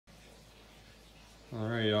All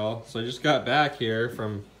right, y'all. So I just got back here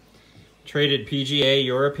from traded PGA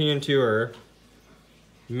European Tour,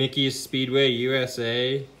 Mickey's Speedway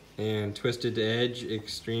USA, and Twisted Edge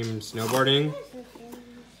Extreme Snowboarding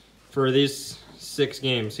for these 6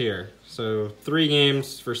 games here. So 3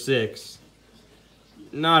 games for 6.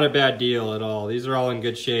 Not a bad deal at all. These are all in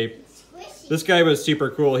good shape. This guy was super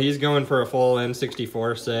cool. He's going for a full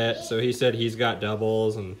N64 set, so he said he's got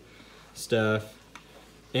doubles and stuff.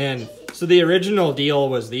 And so the original deal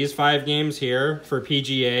was these 5 games here for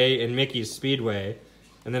PGA and Mickey's Speedway.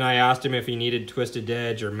 And then I asked him if he needed Twisted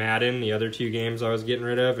Edge or Madden, the other 2 games I was getting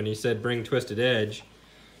rid of, and he said bring Twisted Edge.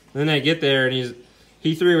 And then I get there and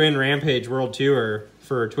he threw in Rampage World Tour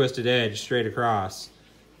for Twisted Edge straight across.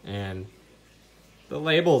 And the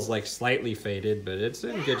label's like slightly faded, but it's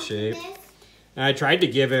in good shape. And I tried to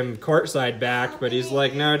give him courtside back, but he's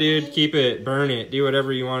like, no dude, keep it, burn it, do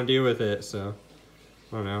whatever you want to do with it. So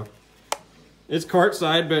I don't know. It's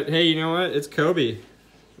courtside, but hey, you know what? It's Kobe.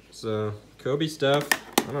 So, Kobe stuff,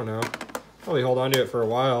 I don't know. Probably hold on to it for a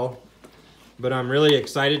while. But I'm really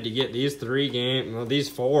excited to get these 3 games, well, these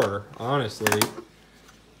 4, honestly.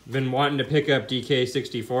 Been wanting to pick up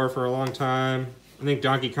DK64 for a long time. I think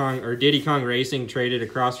Donkey Kong, or Diddy Kong Racing traded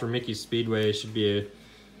across from Mickey's Speedway. Should be a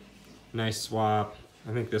nice swap.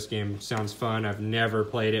 I think this game sounds fun. I've never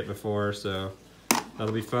played it before, so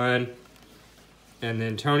that'll be fun. And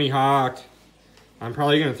then Tony Hawk, I'm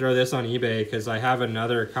probably going to throw this on eBay because I have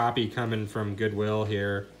another copy coming from Goodwill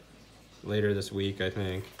here later this week, I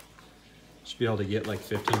think. Should be able to get like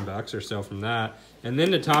 15 bucks or so from that. And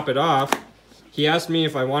then to top it off, he asked me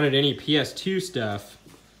if I wanted any PS2 stuff,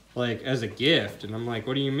 like as a gift. And I'm like,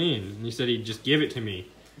 what do you mean? And he said he'd just give it to me.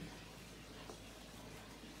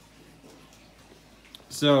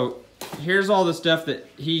 So here's all the stuff that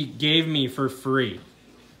he gave me for free.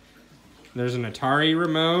 There's an Atari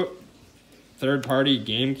remote, third-party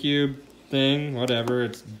GameCube thing, whatever.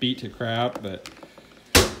 It's beat to crap, but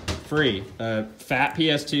free. Fat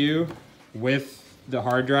PS2 with the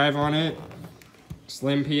hard drive on it,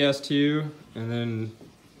 slim PS2, and then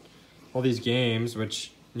all these games,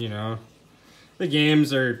 which, you know, the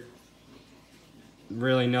games are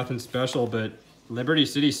really nothing special, but Liberty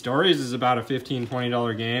City Stories is about a $15,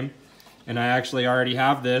 $20 game. And I actually already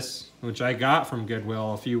have this, which I got from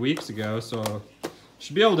Goodwill a few weeks ago, so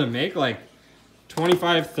should be able to make like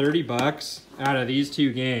 25, 30 bucks out of these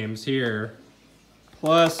 2 games here.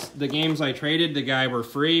 Plus, the games I traded the guy were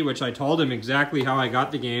free, which I told him exactly how I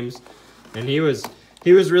got the games. And he was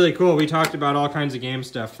really cool. We talked about all kinds of game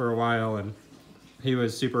stuff for a while, and he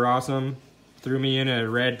was super awesome. Threw me in a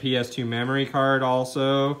red PS2 memory card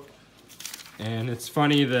also. And it's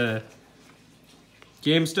funny, the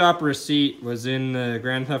GameStop receipt was in the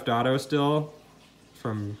Grand Theft Auto still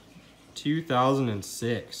from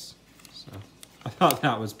 2006. So I thought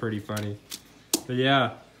that was pretty funny. But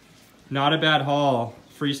yeah, not a bad haul.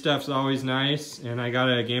 Free stuff's always nice. And I got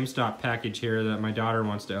a GameStop package here that my daughter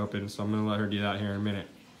wants to open, so I'm gonna let her do that here in a minute.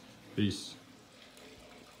 Peace.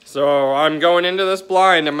 So I'm going into this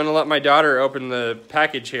blind. I'm gonna let my daughter open the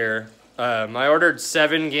package here. I ordered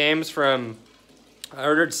 7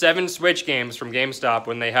 Switch games from GameStop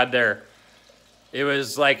when they had their, it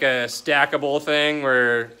was like a stackable thing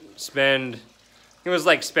where spend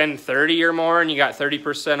 30 or more and you got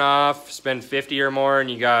 30% off, spend 50 or more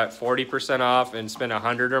and you got 40% off, and spend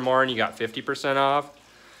 100 or more and you got 50% off.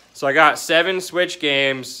 So I got 7 Switch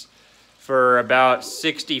games for about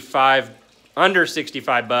under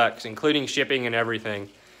 65 bucks, including shipping and everything.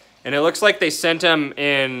 And it looks like they sent them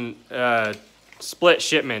in split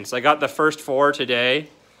shipments. I got the first 4 today.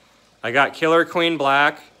 I got Killer Queen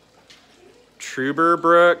Black, Truber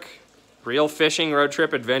Brook, Real Fishing Road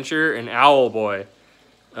Trip Adventure, and Owl Boy.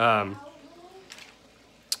 All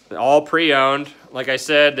pre-owned. Like I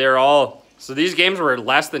said, so these games were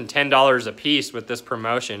less than $10 a piece with this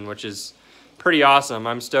promotion, which is pretty awesome.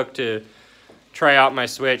 I'm stoked to try out my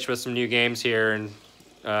Switch with some new games here. And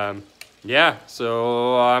yeah,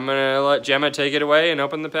 so I'm gonna let Gemma take it away and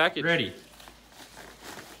open the package. Ready.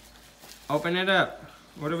 Open it up.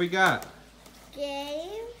 What do we got?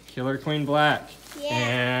 Game. Killer Queen Black. Yeah.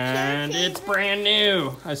 And it's brand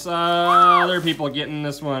new. I saw other people getting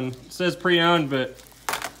this one. It says pre-owned, but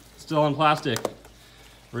still in plastic.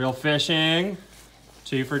 Real Fishing.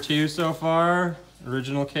 2 for 2 so far.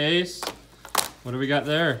 Original case. What do we got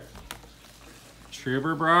there?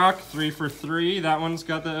 Truber Brock. 3 for 3. That one's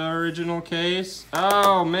got the original case.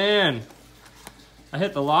 Oh, man. I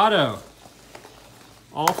hit the lotto.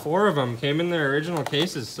 All 4 of them came in their original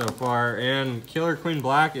cases so far, and Killer Queen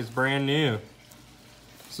Black is brand new.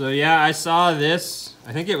 So yeah, I saw this.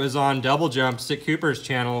 I think it was on Double Jump, Sick Cooper's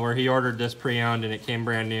channel, where he ordered this pre-owned and it came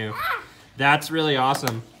brand new. That's really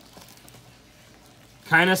awesome.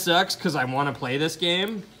 Kind of sucks because I want to play this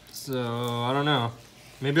game. So I don't know.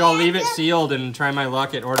 Maybe I'll leave it sealed and try my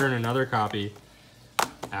luck at ordering another copy.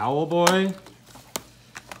 Owl Boy?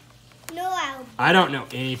 No Owl Boy. I don't know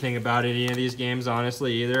anything about any of these games,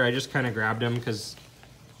 honestly, either. I just kind of grabbed them because...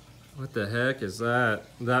 What the heck is that?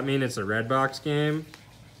 Does that mean it's a Redbox game?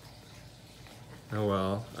 Oh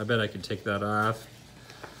well, I bet I could take that off.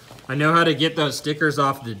 I know how to get those stickers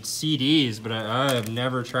off the CDs, but I have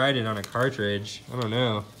never tried it on a cartridge. I don't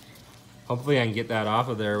know. Hopefully I can get that off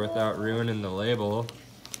of there without ruining the label.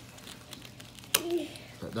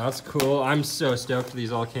 But that's cool. I'm so stoked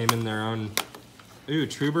these all came in their own... Ooh,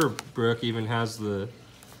 Truber Brook even has the...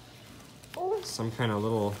 some kind of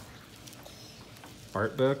little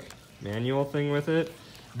art book manual thing with it.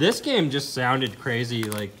 This game just sounded crazy.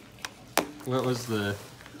 Like, what was the...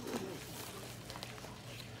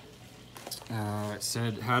 it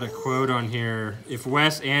said, had a quote on here, if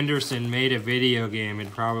Wes Anderson made a video game,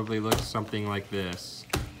 it'd probably look something like this.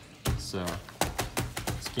 So,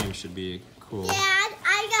 this game should be cool. Dad,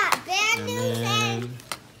 I got bad news and...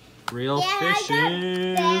 Real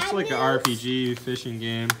Fishing. It's like an RPG fishing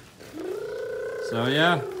game. So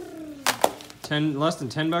yeah, less than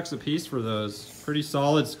 $10 a piece for those. Pretty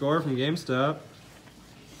solid score from GameStop.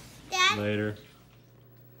 Dad? Later.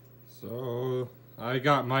 So I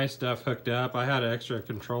got my stuff hooked up. I had an extra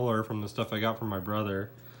controller from the stuff I got from my brother.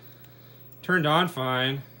 Turned on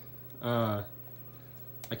fine.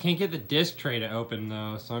 I can't get the disc tray to open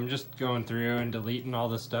though, so I'm just going through and deleting all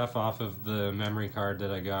the stuff off of the memory card that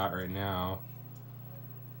I got right now.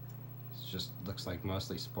 It just looks like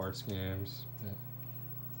mostly sports games.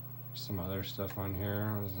 There's some other stuff on here.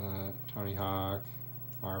 What was that? Tony Hawk,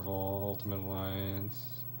 Marvel, Ultimate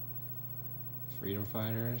Alliance, Freedom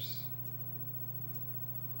Fighters,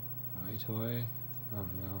 iToy. I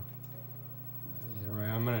don't know. Either way,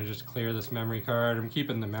 I'm gonna just clear this memory card. I'm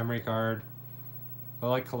keeping the memory card. I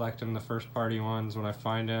like collecting the first party ones when I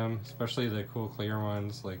find them, especially the cool clear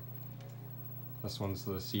ones, like this one's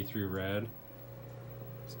the see-through red.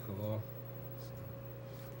 It's cool.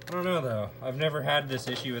 I don't know though, I've never had this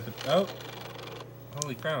issue with the, oh,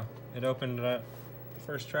 holy cow, it opened the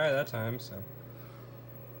first try that time, so.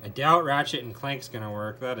 I doubt Ratchet and Clank's gonna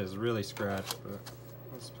work, that is really scratched, but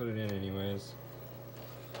let's put it in anyways.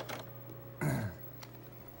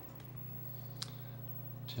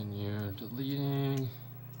 Continue deleting.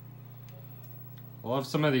 I love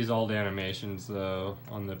some of these old animations though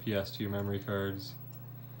on the PS2 memory cards.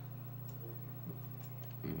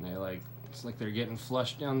 And they like, it's like they're getting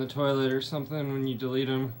flushed down the toilet or something when you delete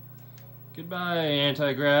them. Goodbye,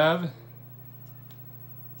 anti-grav.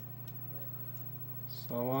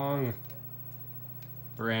 So long.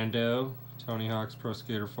 Brando, Tony Hawk's Pro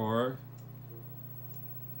Skater 4.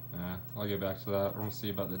 I'll get back to that. I want to see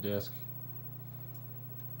about the disc.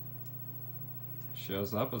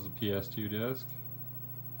 Shows up as a PS2 disc.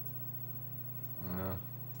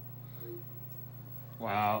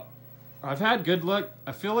 Wow. I've had good luck.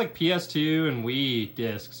 I feel like PS2 and Wii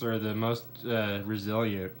discs are the most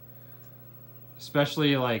resilient.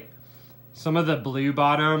 Especially like some of the blue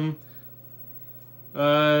bottom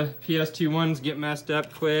PS2 ones get messed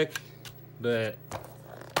up quick. But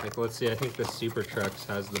like, let's see, I think the Super Trucks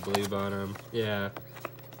has the blue bottom. Yeah.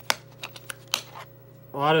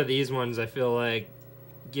 A lot of these ones I feel like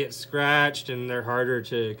get scratched and they're harder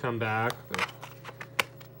to come back, but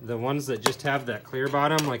the ones that just have that clear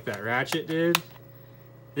bottom like that Ratchet did,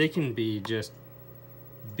 they can be just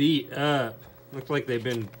beat up. Look like they've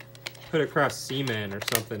been put across cement or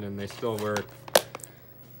something and they still work.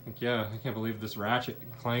 Like, yeah, I can't believe this Ratchet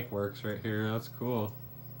and Clank works right here. That's cool.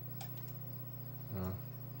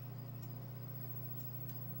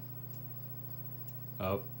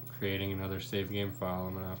 Oh, creating another save game file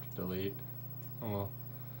I'm gonna have to delete. Oh well.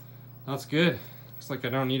 That's good. Looks like I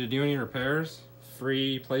don't need to do any repairs.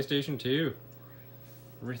 Free PlayStation 2.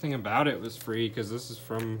 Everything about it was free because this is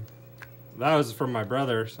from... That was from my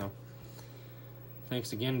brother, so...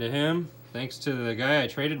 Thanks again to him. Thanks to the guy I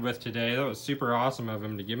traded with today. That was super awesome of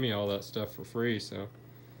him to give me all that stuff for free, so... I'm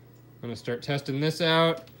gonna start testing this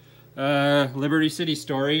out. Liberty City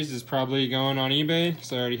Stories is probably going on eBay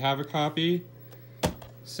because I already have a copy.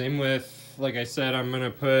 Same with, like I said, I'm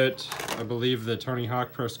gonna put, I believe, the Tony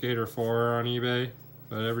Hawk Pro Skater 4 on eBay,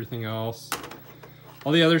 but everything else,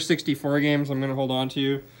 all the other 64 games I'm gonna hold on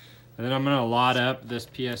to, and then I'm gonna lot up this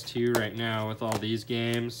PS2 right now with all these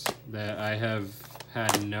games that I have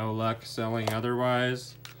had no luck selling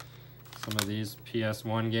otherwise. Some of these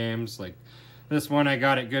PS1 games, like This one I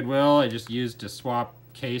got at Goodwill. I just used to swap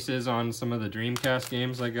cases on some of the Dreamcast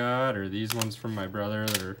games I got, or these ones from my brother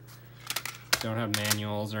that don't have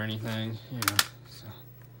manuals or anything, you know. So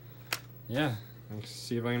yeah, let's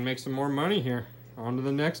see if I can make some more money here. On to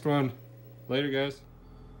the next one. Later, guys.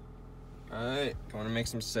 Alright, going to make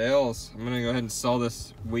some sales. I'm gonna go ahead and sell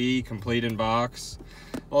this Wii complete in box.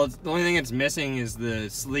 Well, the only thing it's missing is the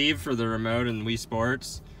sleeve for the remote and Wii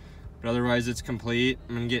Sports, but otherwise it's complete.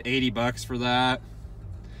 I'm gonna get 80 bucks for that,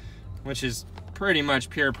 which is pretty much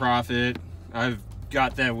pure profit. I've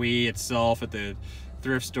got that Wii itself at the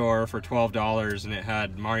thrift store for $12 and it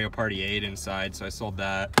had Mario Party 8 inside, so I sold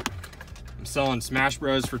that. I'm selling Smash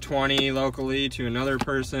Bros for 20 locally to another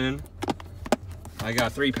person. I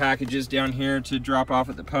got 3 packages down here to drop off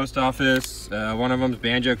at the post office. One of them is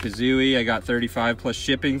Banjo-Kazooie. I got 35 plus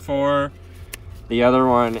shipping for. The other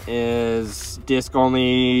one is disc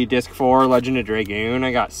only, disc 4, Legend of Dragoon.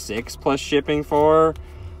 I got 6 plus shipping for.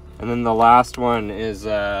 And then the last one is,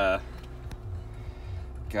 gosh,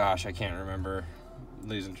 I can't remember.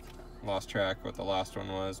 Lost track what the last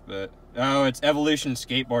one was, but, oh, it's Evolution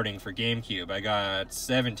Skateboarding for GameCube. I got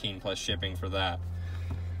 17 plus shipping for that.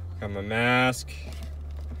 Got my mask,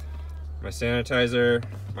 my sanitizer,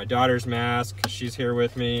 my daughter's mask, she's here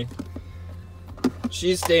with me.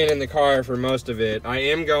 She's staying in the car for most of it. I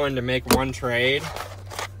am going to make one trade.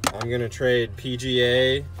 I'm gonna trade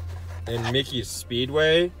PGA and Mickey's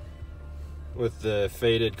Speedway with the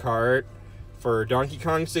faded cart for Donkey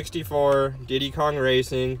Kong 64, Diddy Kong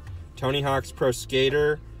Racing, Tony Hawk's Pro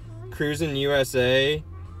Skater, Cruisin' USA,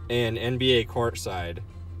 and NBA Courtside.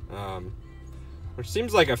 Which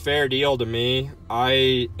seems like a fair deal to me.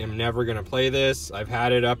 I am never gonna play this. I've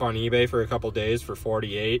had it up on eBay for a couple days for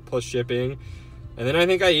 48 plus shipping. And then I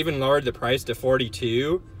think I even lowered the price to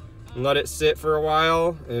 42 and let it sit for a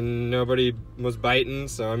while and nobody was biting.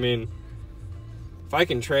 So I mean, if I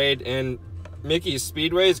can trade, and Mickey's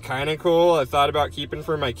Speedway is kind of cool. I thought about keeping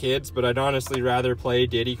for my kids, but I'd honestly rather play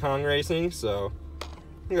Diddy Kong Racing, so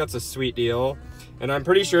I think that's a sweet deal. And I'm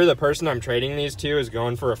pretty sure the person I'm trading these to is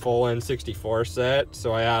going for a full N64 set,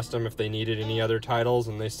 so I asked them if they needed any other titles,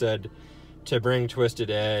 and they said to bring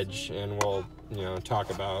Twisted Edge, and we'll, you know,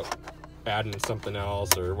 talk about adding something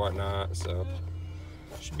else or whatnot, so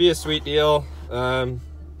should be a sweet deal.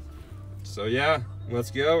 So yeah,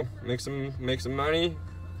 let's go, make some money,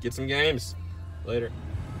 get some games. Later.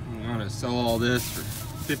 I'm gonna sell all this for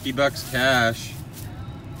 50 bucks cash.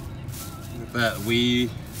 With that Wii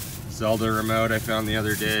Zelda remote I found the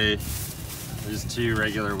other day. There's 2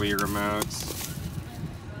 regular Wii remotes.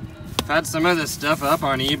 I've had some of this stuff up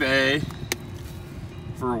on eBay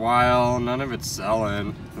for a while. None of it's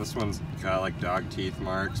selling. This one's got like dog teeth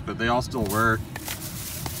marks, but they all still work.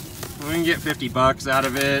 We can get 50 bucks out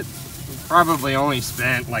of it. Probably only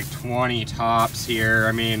spent like 20 tops here.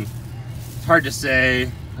 I mean, it's hard to say.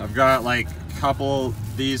 I've got like a couple,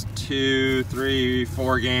 these 2, 3,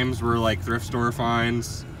 4 games were like thrift store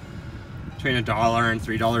finds between $1 and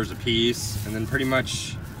 $3 a piece, and then pretty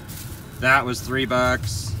much that was 3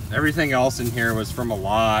 bucks. Everything else in here was from a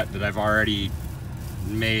lot that I've already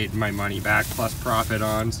made my money back plus profit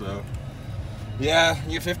on, so yeah,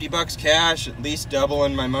 you get 50 bucks cash, at least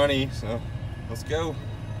doubling my money, so let's go.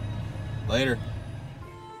 Later.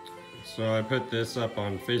 So I put this up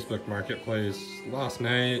on Facebook Marketplace last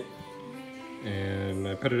night, and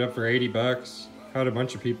I put it up for 80 bucks. Had a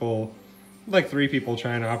bunch of people, like 3 people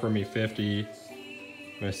trying to offer me 50.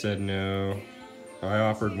 And I said no. I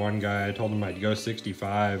offered one guy, I told him I'd go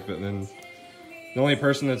 65, but then the only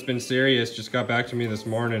person that's been serious just got back to me this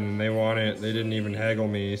morning and they want it. They didn't even haggle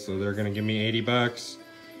me, so they're gonna give me 80 bucks.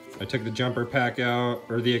 I took the jumper pack out,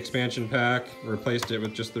 or the expansion pack, replaced it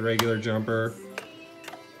with just the regular jumper.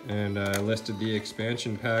 And I listed the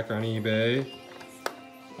expansion pack on eBay.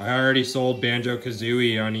 I already sold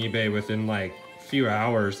Banjo-Kazooie on eBay within like a few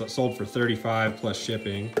hours. That sold for 35 plus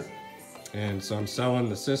shipping. And so I'm selling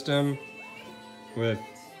the system with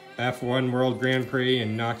F1 World Grand Prix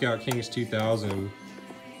and Knockout Kings 2000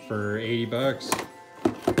 for 80 bucks.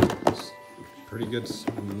 It's pretty good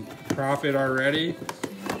profit already.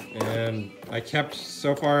 And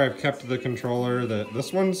so far I've kept the controller.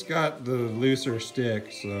 This one's got the looser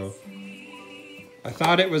stick, so I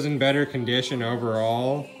thought it was in better condition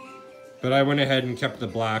overall, but I went ahead and kept the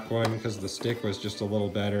black one because the stick was just a little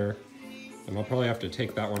better. And I'll probably have to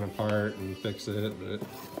take that one apart and fix it, but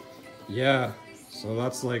yeah. So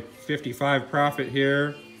that's like 55 profit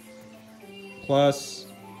here, plus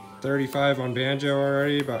 35 on Banjo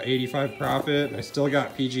already, about 85 profit. And I still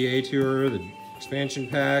got PGA Tour, the expansion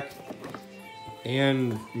pack,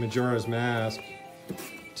 and Majora's Mask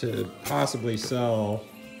to possibly sell.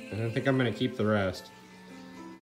 I think I'm gonna keep the rest.